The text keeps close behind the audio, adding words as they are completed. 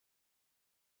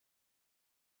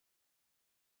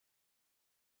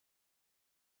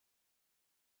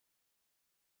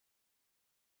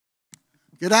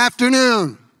Good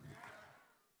afternoon.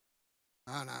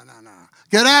 No.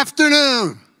 Good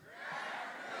afternoon.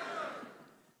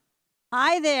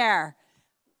 Hi there.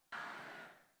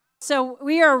 So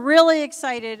we are really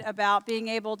excited about being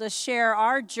able to share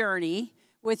our journey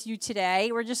with you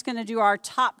today. We're just going to do our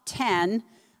top 10.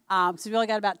 So we only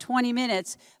got about 20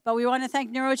 minutes. But we want to thank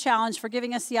Neuro Challenge for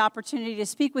giving us the opportunity to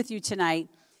speak with you tonight,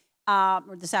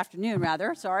 or this afternoon,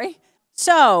 rather, sorry.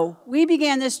 So we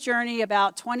began this journey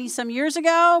about 20-some years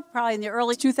ago, probably in the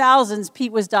early 2000s.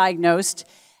 Pete was diagnosed,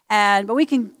 but we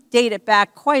can date it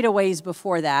back quite a ways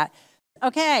before that.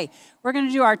 Okay, we're going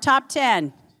to do our top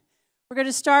 10. We're going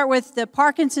to start with the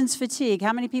Parkinson's fatigue.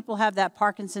 How many people have that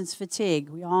Parkinson's fatigue?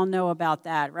 We all know about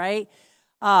that, right?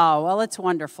 Oh, well, it's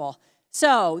wonderful.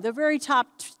 So the very top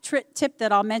tip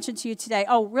that I'll mention to you today,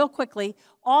 real quickly,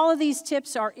 all of these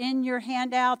tips are in your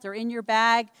handout. They're in your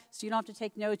bag, so you don't have to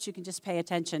take notes. You can just pay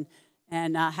attention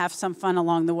and have some fun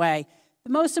along the way.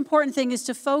 The most important thing is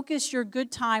to focus your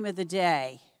good time of the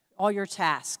day, all your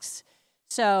tasks.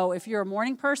 So if you're a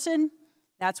morning person,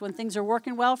 that's when things are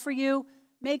working well for you.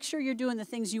 Make sure you're doing the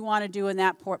things you want to do in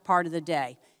that part of the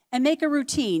day. And make a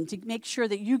routine to make sure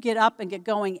that you get up and get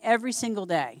going every single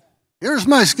day. Here's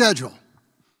my schedule.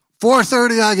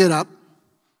 4:30 I get up.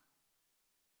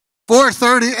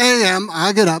 4:30 a.m.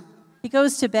 I get up. He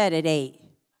goes to bed at 8.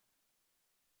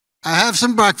 I have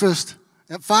some breakfast.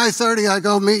 At 5:30 I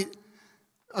go meet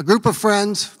a group of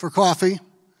friends for coffee.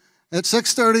 At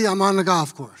 6:30 I'm on the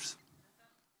golf course.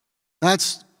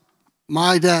 That's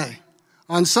my day.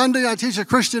 On Sunday I teach a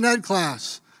Christian ed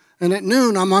class, and at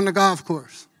noon I'm on the golf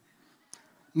course.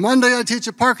 Monday I teach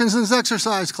a Parkinson's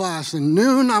exercise class, and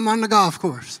noon I'm on the golf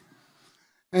course.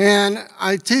 And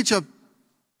I teach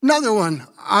another one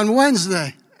on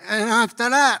Wednesday, and after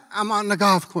that I'm on the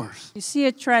golf course. You see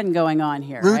a trend going on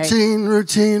here, routine,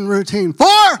 right? Routine. 4!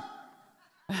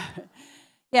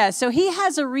 Yeah, so he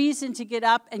has a reason to get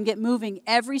up and get moving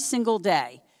every single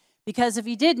day. Because if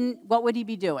he didn't, what would he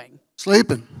be doing?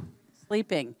 Sleeping.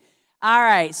 All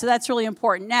right, so that's really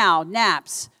important. Now,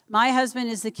 naps. My husband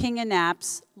is the king of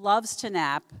naps, loves to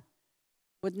nap,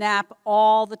 would nap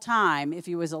all the time if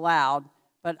he was allowed,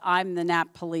 but I'm the nap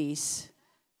police.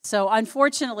 So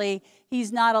unfortunately,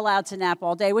 he's not allowed to nap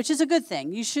all day, which is a good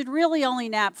thing. You should really only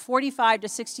nap 45 to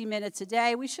 60 minutes a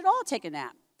day. We should all take a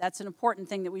nap. That's an important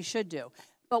thing that we should do.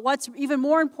 But what's even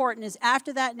more important is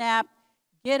after that nap,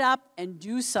 get up and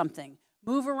do something.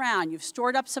 Move around. You've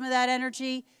stored up some of that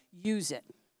energy. Use it.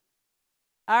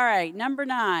 All right, number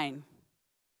 9,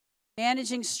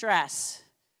 managing stress.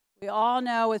 We all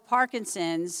know with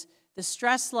Parkinson's, the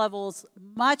stress level's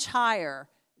much higher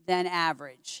than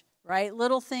average, right?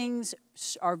 Little things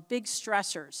are big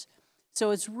stressors.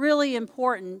 So it's really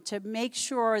important to make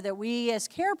sure that we as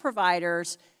care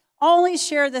providers only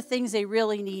share the things they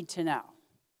really need to know.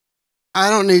 I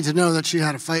don't need to know that she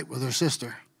had a fight with her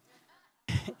sister.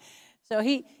 So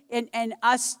and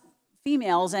us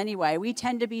females anyway, we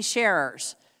tend to be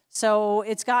sharers. So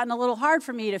it's gotten a little hard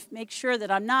for me to make sure that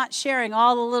I'm not sharing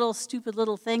all the little stupid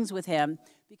little things with him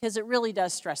because it really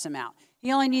does stress him out.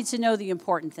 He only needs to know the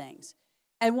important things.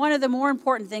 And one of the more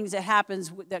important things that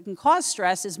happens that can cause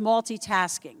stress is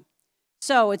multitasking.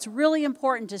 So it's really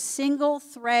important to single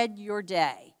thread your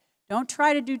day. Don't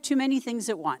try to do too many things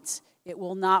at once. It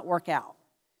will not work out.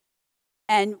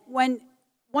 And one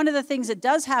of the things that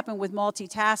does happen with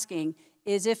multitasking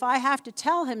is if I have to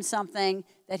tell him something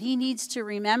that he needs to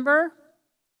remember,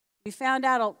 we found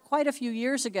out quite a few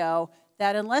years ago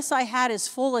that unless I had his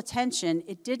full attention,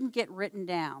 it didn't get written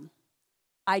down.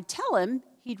 I'd tell him,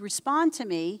 he'd respond to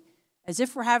me as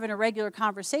if we're having a regular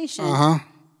conversation.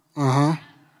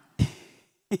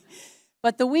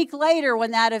 But the week later when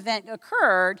that event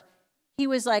occurred, he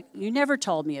was like, "You never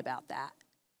told me about that."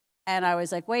 And I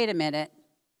was like, "Wait a minute.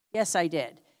 Yes, I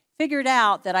did." Figured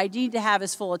out that I need to have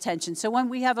his full attention. So when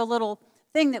we have a little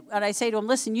thing that when I say to him,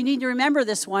 "Listen, you need to remember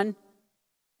this one,"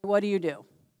 what do?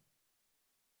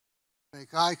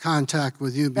 Make eye contact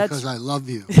with you because I love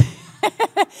you.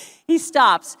 He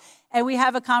stops, and we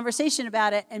have a conversation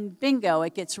about it, and bingo,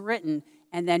 it gets written,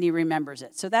 and then he remembers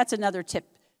it. So that's another tip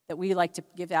that we like to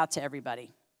give out to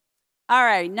everybody. All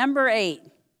right, number 8,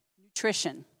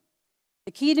 nutrition.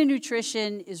 The key to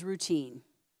nutrition is routine.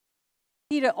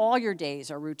 The key to all your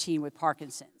days are routine with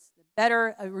Parkinson's. The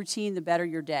better a routine, the better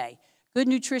your day. Good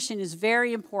nutrition is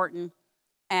very important,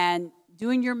 and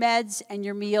doing your meds and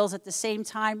your meals at the same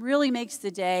time really makes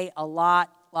the day a lot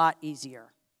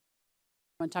easier.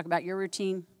 Want to talk about your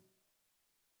routine?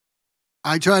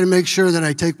 I try to make sure that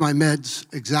I take my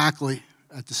meds exactly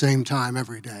at the same time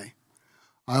every day.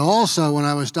 I also, when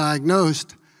I was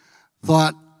diagnosed,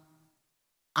 thought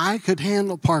I could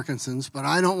handle Parkinson's, but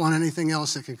I don't want anything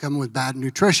else that can come with bad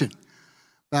nutrition.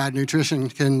 Bad nutrition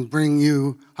can bring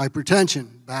you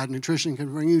hypertension. Bad nutrition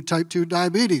can bring you type 2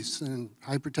 diabetes and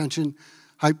hypertension,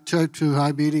 type 2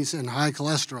 diabetes, and high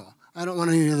cholesterol. I don't want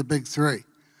any of the big three.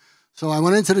 So I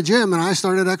went into the gym and I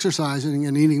started exercising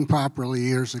and eating properly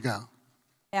years ago.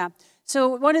 Yeah.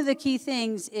 So one of the key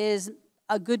things is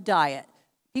a good diet.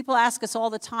 People ask us all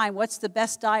the time, what's the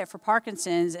best diet for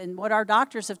Parkinson's? And what our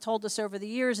doctors have told us over the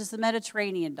years is the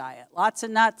Mediterranean diet. Lots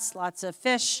of nuts, lots of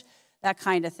fish, that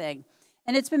kind of thing.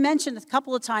 And it's been mentioned a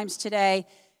couple of times today,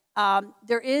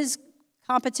 there is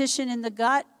competition in the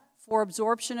gut for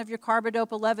absorption of your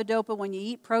carbidopa, levodopa when you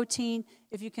eat protein.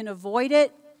 If you can avoid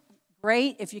it,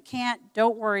 great. If you can't,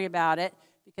 don't worry about it,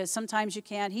 because sometimes you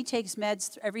can't. He takes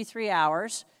meds every 3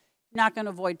 hours. You're not going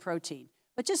to avoid protein.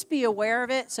 But just be aware of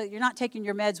it so you're not taking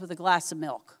your meds with a glass of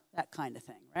milk, that kind of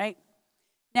thing, right?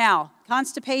 Now,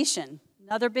 constipation,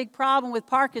 another big problem with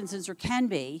Parkinson's, or can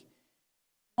be.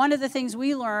 One of the things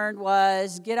we learned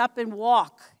was get up and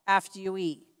walk after you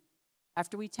eat.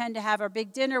 After we tend to have our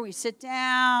big dinner, we sit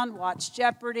down, watch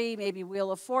Jeopardy, maybe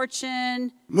Wheel of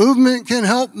Fortune. Movement can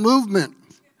help movement.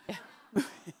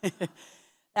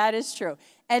 That is true.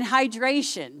 And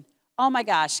hydration. Oh my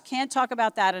gosh, can't talk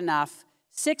about that enough.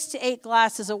 6 to 8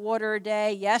 glasses of water a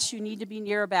day. Yes, you need to be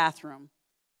near a bathroom,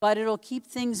 but it'll keep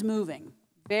things moving.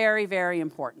 Very, very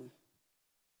important.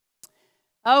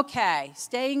 Okay,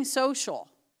 staying social.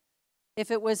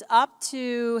 If it was up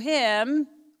to him,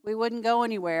 we wouldn't go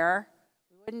anywhere.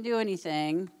 We wouldn't do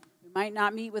anything. We might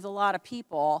not meet with a lot of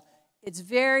people. It's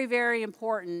very, very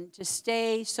important to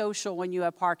stay social when you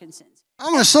have Parkinson's.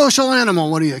 I'm a social animal.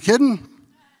 What are you kidding?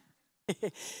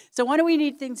 So one of the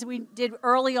neat things we did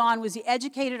early on was we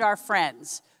educated our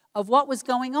friends of what was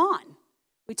going on.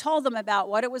 We told them about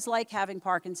what it was like having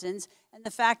Parkinson's and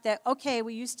the fact that, okay,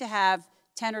 we used to have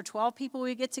 10 or 12 people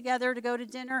we get together to go to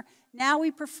dinner. Now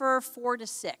we prefer 4 to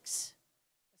 6.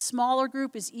 A smaller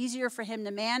group is easier for him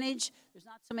to manage. There's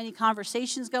not so many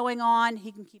conversations going on.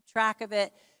 He can keep track of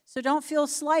it. So don't feel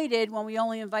slighted when we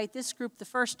only invite this group the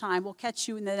first time. We'll catch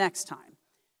you in the next time.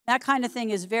 That kind of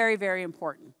thing is very, very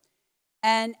important.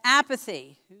 And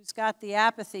apathy. Who's got the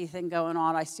apathy thing going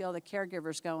on? I see all the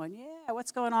caregivers going, yeah,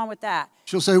 what's going on with that?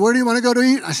 She'll say, where do you want to go to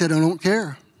eat? I said, I don't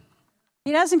care.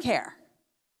 He doesn't care.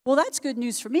 Well, that's good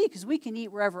news for me because we can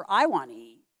eat wherever I want to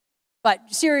eat.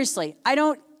 But seriously,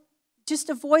 just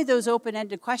avoid those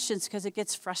open-ended questions because it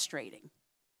gets frustrating.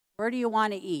 Where do you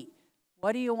want to eat?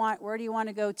 What do you want? Where do you want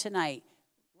to go tonight?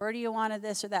 Where do you want to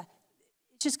this or that?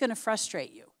 It's just going to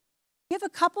frustrate you. Give a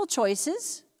couple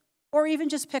choices. Or even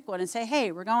just pick one and say,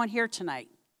 hey, we're going here tonight.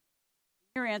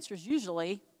 Your answer is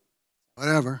usually,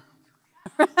 whatever.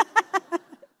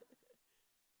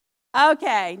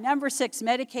 Okay, number 6,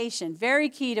 medication. Very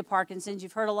key to Parkinson's.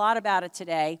 You've heard a lot about it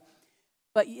today.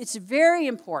 But it's very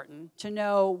important to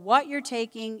know what you're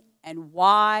taking and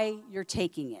why you're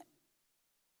taking it.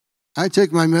 I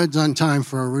take my meds on time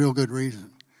for a real good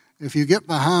reason. If you get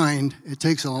behind, it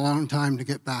takes a long time to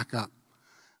get back up.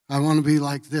 I want to be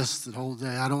like this the whole day.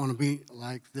 I don't want to be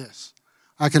like this.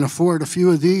 I can afford a few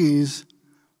of these,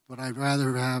 but I'd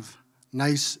rather have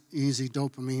nice, easy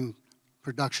dopamine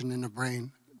production in the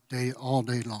brain all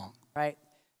day long. Right.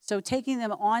 So taking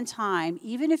them on time,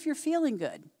 even if you're feeling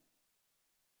good,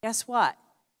 guess what?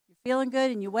 You're feeling good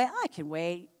and you wait. I can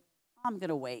wait. I'm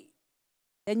going to wait.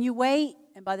 Then you wait,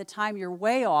 and by the time you're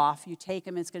way off, you take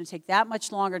them. It's going to take that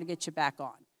much longer to get you back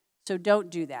on. So don't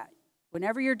do that.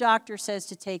 Whenever your doctor says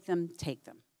to take them, take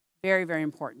them. Very, very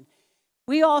important.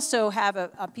 We also have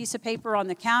a piece of paper on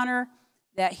the counter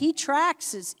that he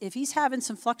tracks if he's having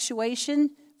some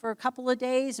fluctuation for a couple of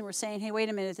days and we're saying, hey, wait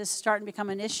a minute, this is starting to become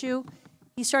an issue.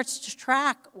 He starts to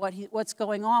track what's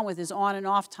going on with his on and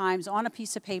off times on a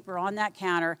piece of paper on that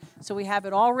counter, so we have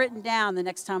it all written down the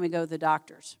next time we go to the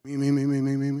doctors. Me.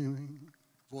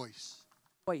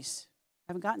 Voice.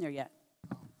 Haven't gotten there yet.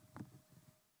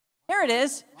 There it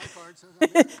is. My card says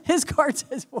that. His card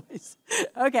says voice.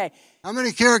 Okay. How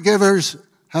many caregivers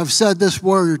have said this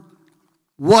word,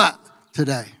 what,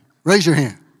 today? Raise your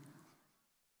hand.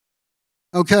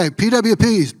 Okay,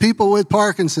 PWPs, people with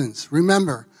Parkinson's.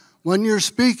 Remember, when you're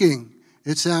speaking,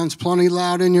 it sounds plenty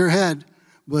loud in your head,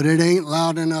 but it ain't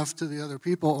loud enough to the other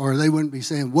people, or they wouldn't be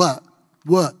saying, what.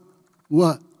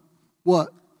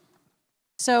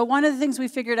 So one of the things we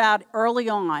figured out early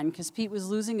on, because Pete was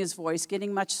losing his voice,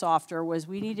 getting much softer, was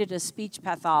we needed a speech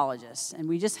pathologist. And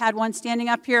we just had one standing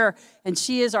up here, and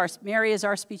Mary is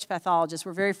our speech pathologist.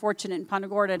 We're very fortunate in Punta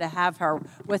Gorda to have her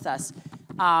with us.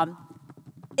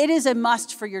 It is a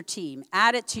must for your team.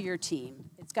 Add it to your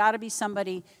team. It's got to be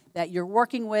somebody that you're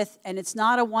working with, and it's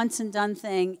not a once and done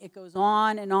thing. It goes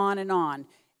on and on and on.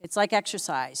 It's like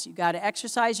exercise. You got to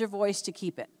exercise your voice to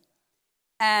keep it.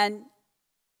 And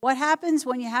what happens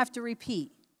when you have to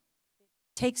repeat?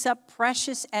 It takes up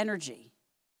precious energy.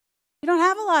 You don't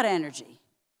have a lot of energy.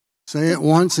 Say it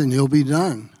once and you'll be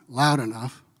done, loud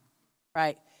enough.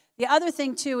 Right. The other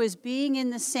thing, too, is being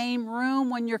in the same room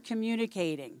when you're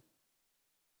communicating.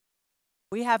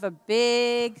 We have a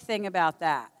big thing about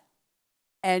that.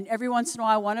 And every once in a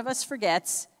while, one of us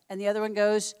forgets, and the other one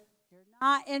goes, "You're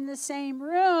not in the same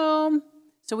room."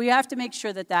 So we have to make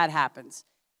sure that that happens.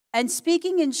 And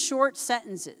speaking in short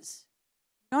sentences.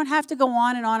 You don't have to go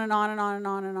on and on and on and on and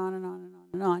on and on and on and on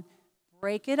and on.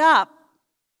 Break it up.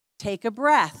 Take a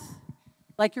breath,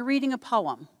 like you're reading a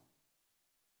poem.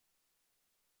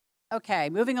 Okay,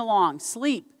 moving along.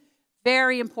 Sleep,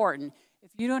 very important. If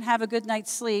you don't have a good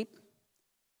night's sleep,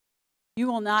 you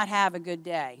will not have a good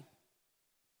day.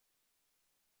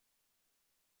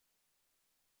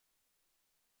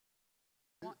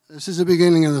 This is the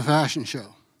beginning of the fashion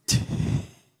show.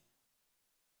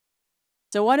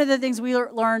 So one of the things we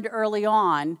learned early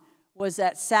on was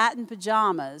that satin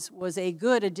pajamas was a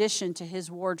good addition to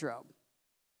his wardrobe.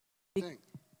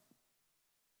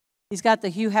 He's got the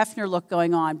Hugh Hefner look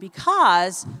going on,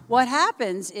 because what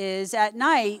happens is at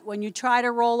night when you try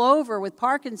to roll over with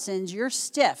Parkinson's, you're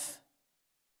stiff.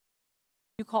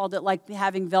 You called it like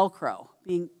having Velcro.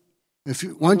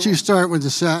 Once you start with the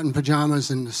satin pajamas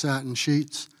and the satin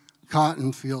sheets,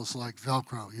 cotton feels like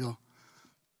Velcro.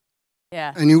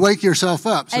 Yeah. And you wake yourself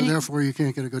up, so therefore you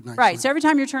can't get a good night's sleep. Right, so every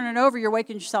time you're turning over, you're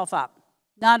waking yourself up.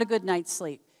 Not a good night's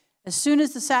sleep. As soon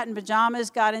as the satin pajamas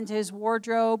got into his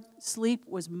wardrobe, sleep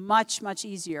was much, much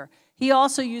easier. He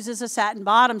also uses a satin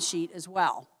bottom sheet as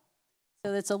well.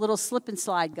 So it's a little slip and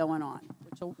slide going on,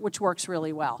 which works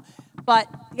really well. But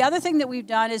the other thing that we've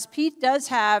done is Pete does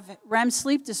have REM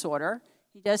sleep disorder.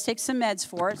 He does take some meds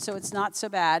for it, so it's not so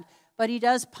bad. But he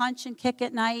does punch and kick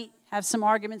at night, have some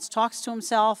arguments, talks to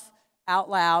himself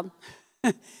out loud.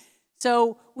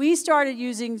 So we started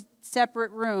using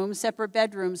separate rooms, separate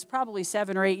bedrooms, probably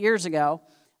 7 or 8 years ago.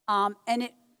 And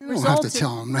it You don't have to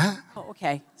tell him that. Oh,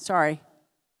 okay, sorry.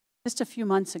 Just a few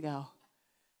months ago.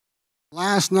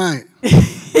 Last night.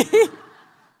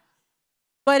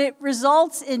 But it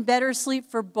results in better sleep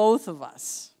for both of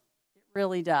us. It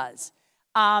really does.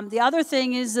 The other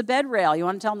thing is the bed rail. You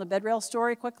want to tell them the bed rail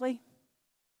story quickly?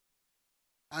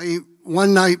 I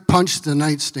one night punched the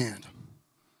nightstand.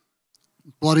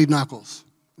 Bloody knuckles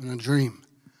in a dream.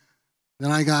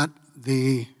 Then I got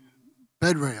the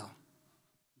bed rail.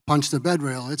 Punched the bed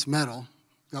rail, it's metal.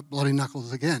 Got bloody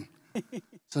knuckles again.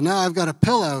 So now I've got a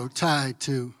pillow tied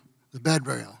to the bed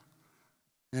rail.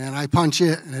 And I punch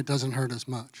it, and it doesn't hurt as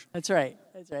much. That's right.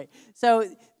 That's right. So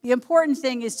the important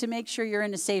thing is to make sure you're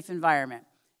in a safe environment.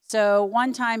 So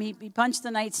one time he punched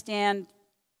the nightstand,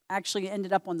 actually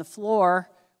ended up on the floor,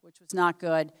 which was not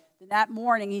good. Then that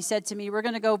morning he said to me, "We're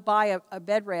going to go buy a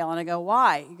bed rail." And I go,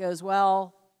 "Why?" He goes,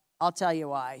 "Well, I'll tell you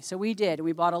why." So we did.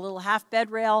 We bought a little half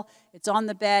bed rail. It's on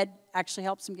the bed. Actually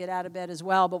helps him get out of bed as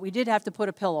well. But we did have to put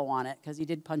a pillow on it because he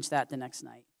did punch that the next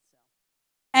night.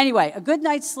 Anyway, a good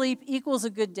night's sleep equals a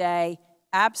good day.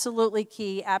 Absolutely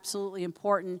key, absolutely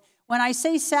important. When I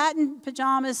say satin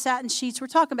pajamas, satin sheets, we're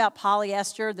talking about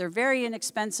polyester. They're very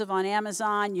inexpensive on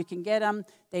Amazon. You can get them.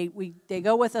 They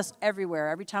go with us everywhere.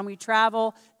 Every time we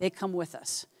travel, they come with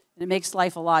us. And it makes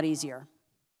life a lot easier.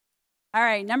 All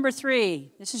right, number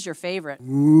 3. This is your favorite.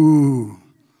 Ooh.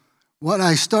 What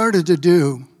I started to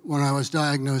do when I was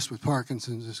diagnosed with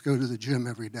Parkinson's is go to the gym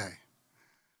every day.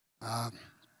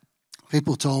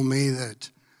 People told me that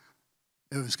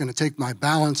it was going to take my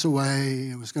balance away.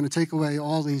 It was going to take away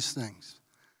all these things.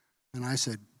 And I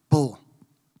said, bull.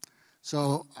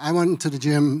 So I went to the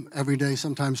gym every day,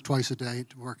 sometimes twice a day,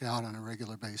 to work out on a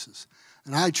regular basis.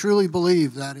 And I truly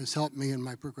believe that has helped me in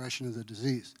my progression of the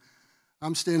disease.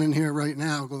 I'm standing here right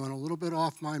now going a little bit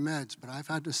off my meds, but I've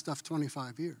had this stuff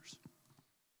 25 years.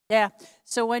 Yeah.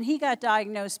 So when he got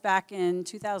diagnosed back in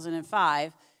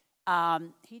 2005,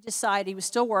 he decided, he was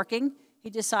still working, he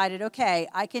decided, okay,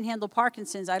 I can handle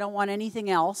Parkinson's, I don't want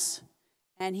anything else.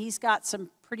 And he's got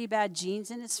some pretty bad genes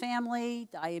in his family,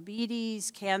 diabetes,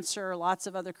 cancer, lots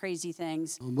of other crazy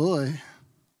things. Oh boy.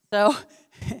 So,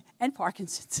 and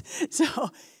Parkinson's. So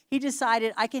he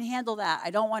decided, I can handle that, I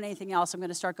don't want anything else, I'm going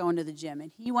to start going to the gym.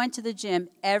 And he went to the gym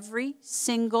every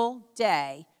single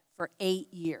day for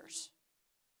 8 years.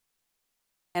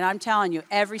 And I'm telling you,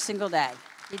 every single day.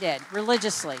 He did,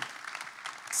 religiously.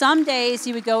 Some days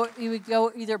he would go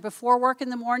either before work in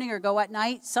the morning or go at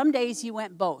night. Some days he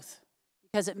went both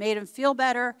because it made him feel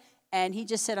better. And he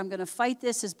just said, I'm going to fight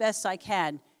this as best I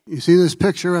can. You see this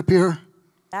picture up here?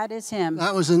 That is him.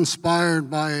 That was inspired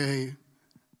by a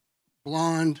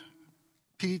blonde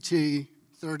PT,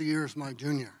 30 years my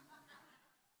junior.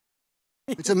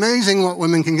 It's amazing what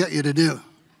women can get you to do.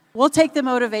 We'll take the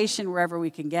motivation wherever we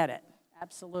can get it.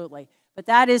 Absolutely. But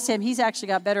that is him. He's actually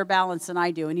got better balance than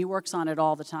I do, and he works on it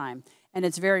all the time. And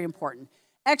it's very important.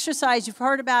 Exercise, you've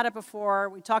heard about it before.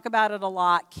 We talk about it a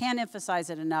lot. Can't emphasize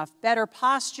it enough. Better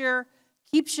posture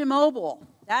keeps you mobile.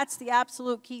 That's the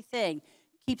absolute key thing.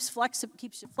 Keeps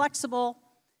you flexible,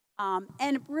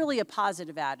 and really a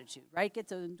positive attitude, right? Get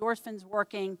the endorphins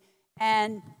working.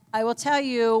 And I will tell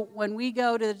you, when we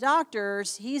go to the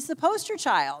doctors, he's the poster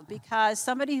child, because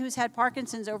somebody who's had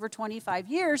Parkinson's over 25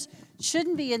 years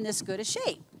shouldn't be in this good a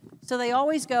shape. So they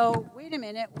always go, wait a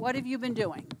minute, what have you been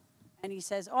doing? And he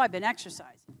says, oh, I've been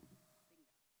exercising.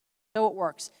 So it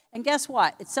works. And guess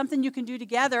what? It's something you can do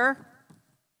together.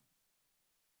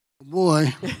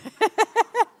 Boy,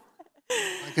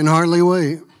 I can hardly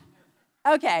wait.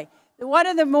 Okay. One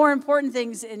of the more important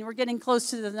things, and we're getting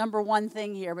close to the number one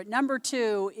thing here, but number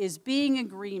two is being in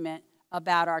agreement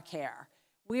about our care.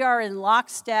 We are in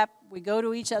lockstep. We go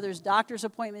to each other's doctor's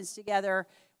appointments together.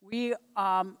 We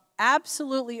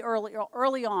absolutely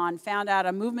early on found out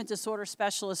a movement disorder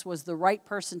specialist was the right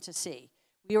person to see.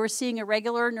 We were seeing a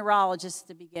regular neurologist at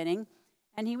the beginning,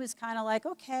 and he was kind of like,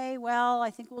 okay, well, I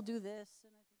think we'll do this,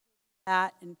 and I think we'll do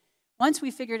that. And once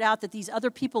we figured out that these other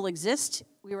people exist,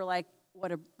 we were like,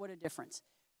 what a difference.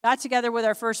 Got together with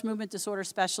our first movement disorder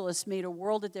specialist, made a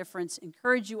world of difference.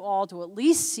 Encourage you all to at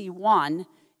least see one,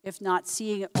 if not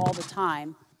seeing it all the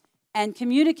time. And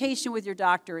communication with your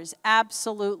doctor is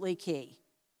absolutely key.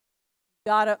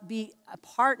 Got to be a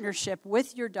partnership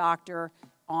with your doctor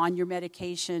on your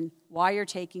medication, why you're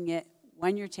taking it,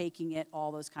 when you're taking it,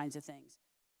 all those kinds of things.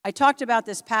 I talked about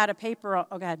this pad of paper. Oh,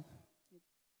 go ahead.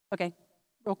 Okay,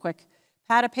 real quick.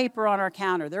 Pad of paper on our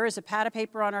counter. There is a pad of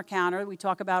paper on our counter. We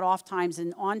talk about off times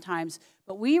and on times,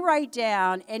 but we write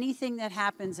down anything that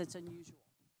happens that's unusual.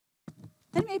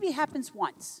 Then maybe it happens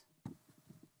once.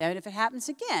 Then if it happens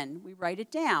again, we write it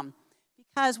down,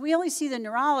 because we only see the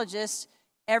neurologist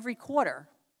every quarter,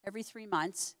 every 3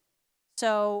 months.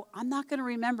 So I'm not going to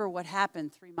remember what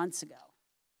happened 3 months ago.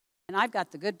 And I've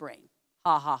got the good brain.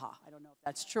 Ha, ha, ha. I don't know if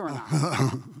that's true or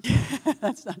not.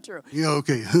 That's not true. Yeah,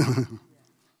 okay.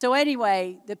 So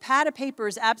anyway, the pad of paper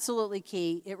is absolutely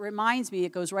key. It reminds me,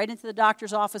 it goes right into the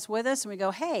doctor's office with us, and we go,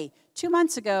 hey, 2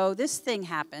 months ago, this thing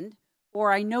happened,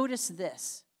 or I noticed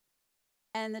this.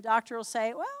 And the doctor will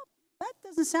say, well, that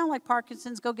doesn't sound like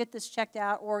Parkinson's. Go get this checked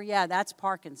out. Or, yeah, that's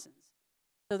Parkinson's.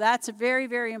 So that's very,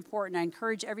 very important. I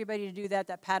encourage everybody to do that.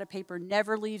 That pad of paper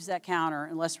never leaves that counter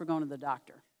unless we're going to the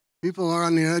doctor. People are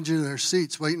on the edge of their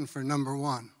seats waiting for number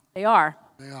one. They are.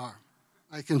 They are.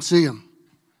 I can see them.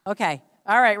 Okay.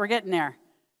 All right, we're getting there.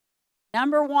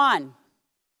 Number one.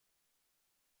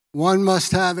 One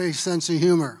must have a sense of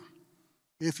humor.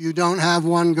 If you don't have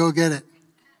one, go get it.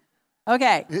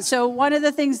 Okay, so one of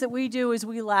the things that we do is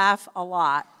we laugh a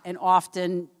lot, and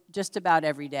often, just about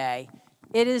every day.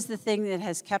 It is the thing that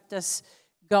has kept us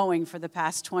going for the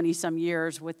past 20-some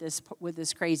years with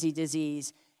this crazy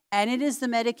disease. And it is the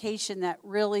medication that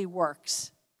really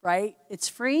works, right? It's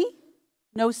free,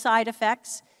 no side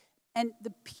effects. And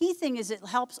the key thing is it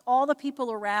helps all the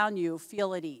people around you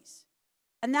feel at ease.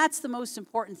 And that's the most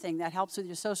important thing. That helps with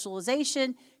your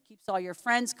socialization, keeps all your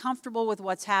friends comfortable with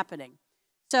what's happening.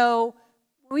 So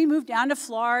when we moved down to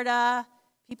Florida,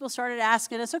 people started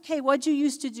asking us, okay, what'd you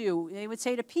used to do? They would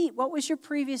say to Pete, what'd you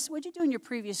do in your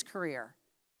previous career?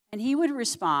 And he would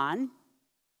respond.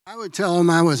 I would tell them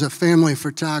I was a family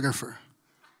photographer.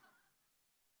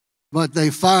 But they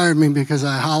fired me because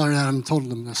I hollered at them and told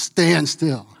them to stand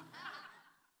still.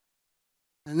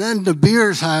 And then De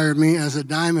Beers hired me as a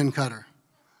diamond cutter.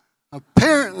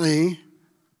 Apparently,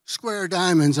 square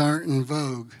diamonds aren't in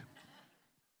vogue.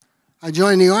 I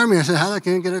joined the Army. I said, how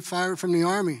can I get fired from the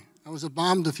Army? I was a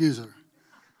bomb diffuser.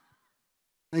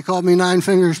 They called me Nine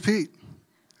Fingers Pete.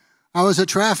 I was a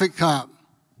traffic cop.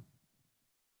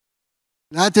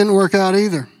 That didn't work out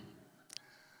either.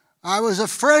 I was a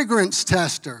fragrance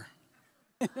tester.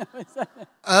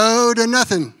 Oh to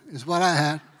nothing is what I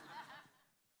had.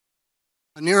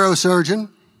 A neurosurgeon.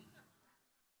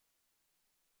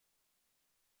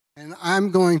 And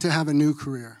I'm going to have a new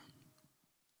career.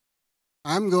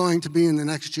 I'm going to be in the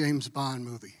next James Bond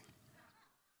movie.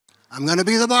 I'm going to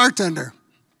be the bartender.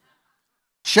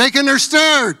 Shaken or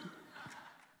stirred.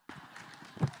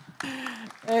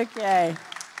 Okay.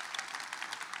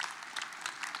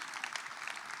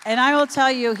 And I will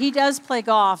tell you, he does play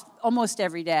golf almost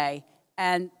every day.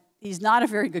 And he's not a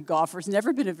very good golfer. He's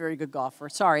never been a very good golfer.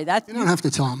 Sorry. You don't have to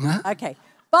tell him that. Okay.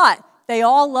 But they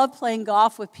all love playing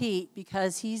golf with Pete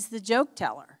because he's the joke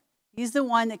teller. He's the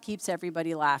one that keeps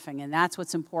everybody laughing, and that's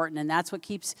what's important, and that's what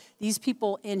keeps these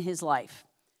people in his life.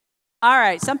 All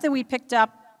right, something we picked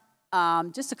up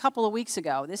just a couple of weeks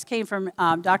ago. This came from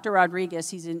Dr. Rodriguez.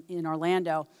 He's in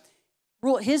Orlando.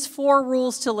 His 4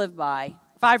 rules to live by,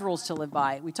 5 rules to live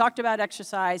by. We talked about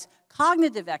exercise,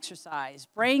 cognitive exercise,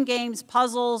 brain games,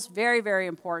 puzzles, very, very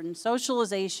important,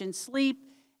 socialization, sleep,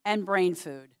 and brain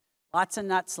food. Lots of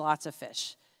nuts, lots of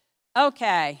fish.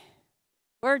 Okay,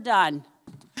 we're done.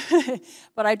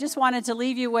 But I just wanted to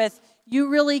leave you with, you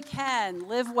really can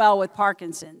live well with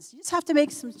Parkinson's. You just have to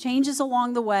make some changes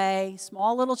along the way,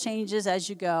 small little changes as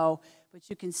you go, but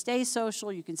you can stay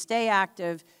social, you can stay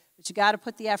active, but you got to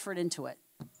put the effort into it.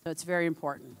 So it's very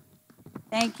important.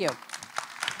 Thank you.